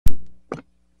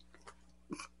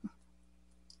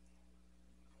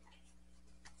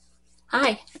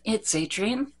Hi, it's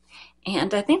Adrienne,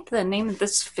 and I think the name of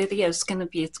this video is going to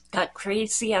be It's Got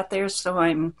Crazy Out There, so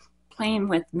I'm playing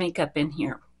with makeup in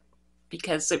here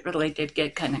because it really did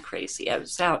get kind of crazy. I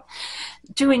was out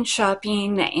doing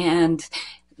shopping and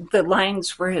the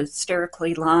lines were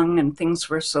hysterically long and things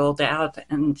were sold out,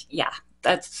 and yeah,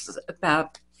 that's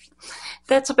about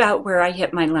where I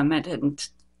hit my limit. And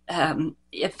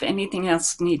if anything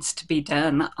else needs to be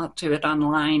done, I'll do it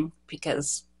online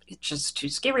because it's just too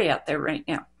scary out there right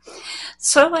now.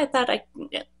 So I thought I'd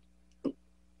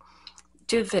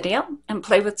do a video and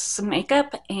play with some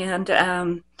makeup.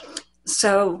 And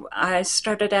so I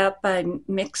started out by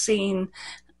mixing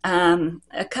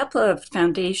a couple of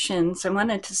foundations. I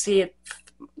wanted to see if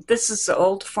this is the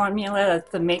old formula,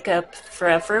 the Makeup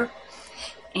Forever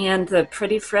and the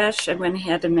Pretty Fresh. I went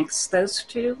ahead and mixed those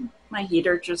two. My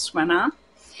heater just went off.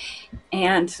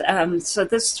 And so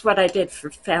this is what I did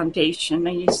for foundation.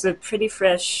 I used the Pretty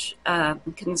Fresh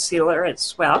concealer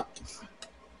as well.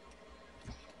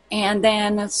 And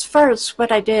then as far as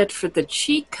what I did for the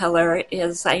cheek color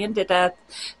is I ended up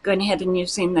going ahead and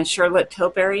using the Charlotte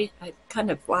Tilbury. I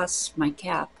kind of lost my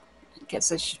cap. I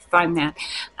guess I should find that.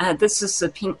 This is the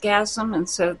Pinkgasm, and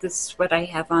so this is what I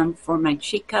have on for my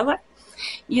cheek color.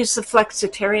 Use the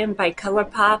Flexitarian by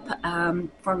Colourpop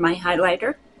for my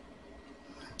highlighter.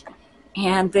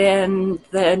 And then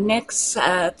the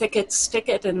NYX Thick It Stick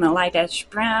It in the light ash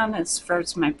brown as far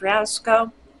as my brows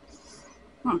go.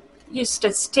 Used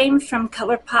a stain from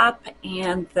Colourpop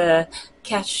and the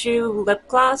Cashew lip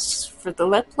gloss for the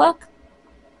lip look.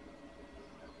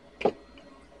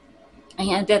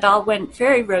 And it all went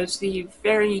very rosy,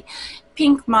 very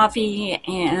pink mauve-y,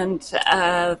 and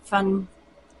fun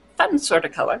sort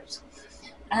of colors.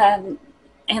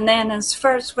 And then as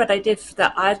far as what I did for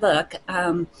the eye look,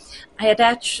 I had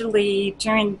actually,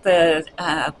 during the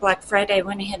Black Friday, I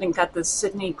went ahead and got the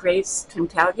Sydney Grace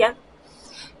Temptalia.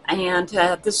 And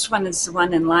this one is the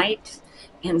one in light.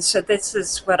 And so this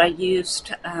is what I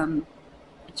used. I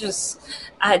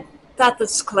thought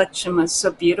this collection was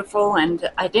so beautiful, and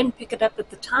I didn't pick it up at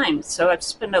the time. So I've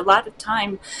spent a lot of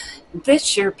time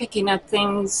this year picking up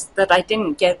things that I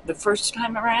didn't get the first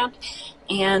time around.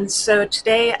 And so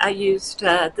today I used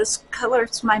this color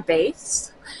as my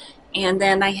base. And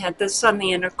then I had this on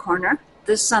the inner corner,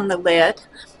 this on the lid,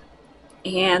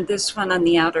 and this one on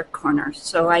the outer corner.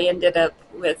 So I ended up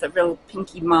with a real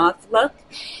pinky mauve look.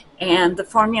 And the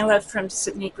formula from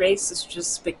Sydney Grace is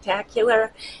just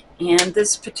spectacular. And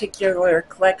this particular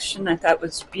collection I thought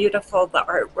was beautiful. The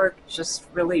artwork just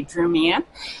really drew me in.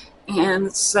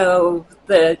 And so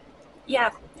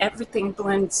everything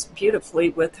blends beautifully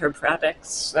with her products.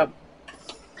 So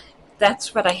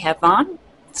that's what I have on.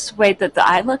 It's the way that the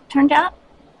eye look turned out.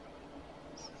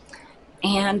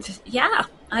 And yeah,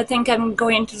 I think I'm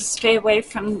going to stay away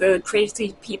from the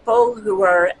crazy people who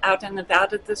are out and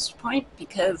about at this point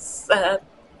because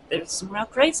there's some real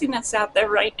craziness out there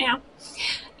right now.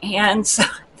 And so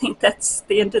I think that's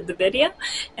the end of the video.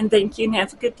 And thank you and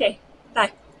have a good day.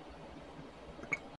 Bye.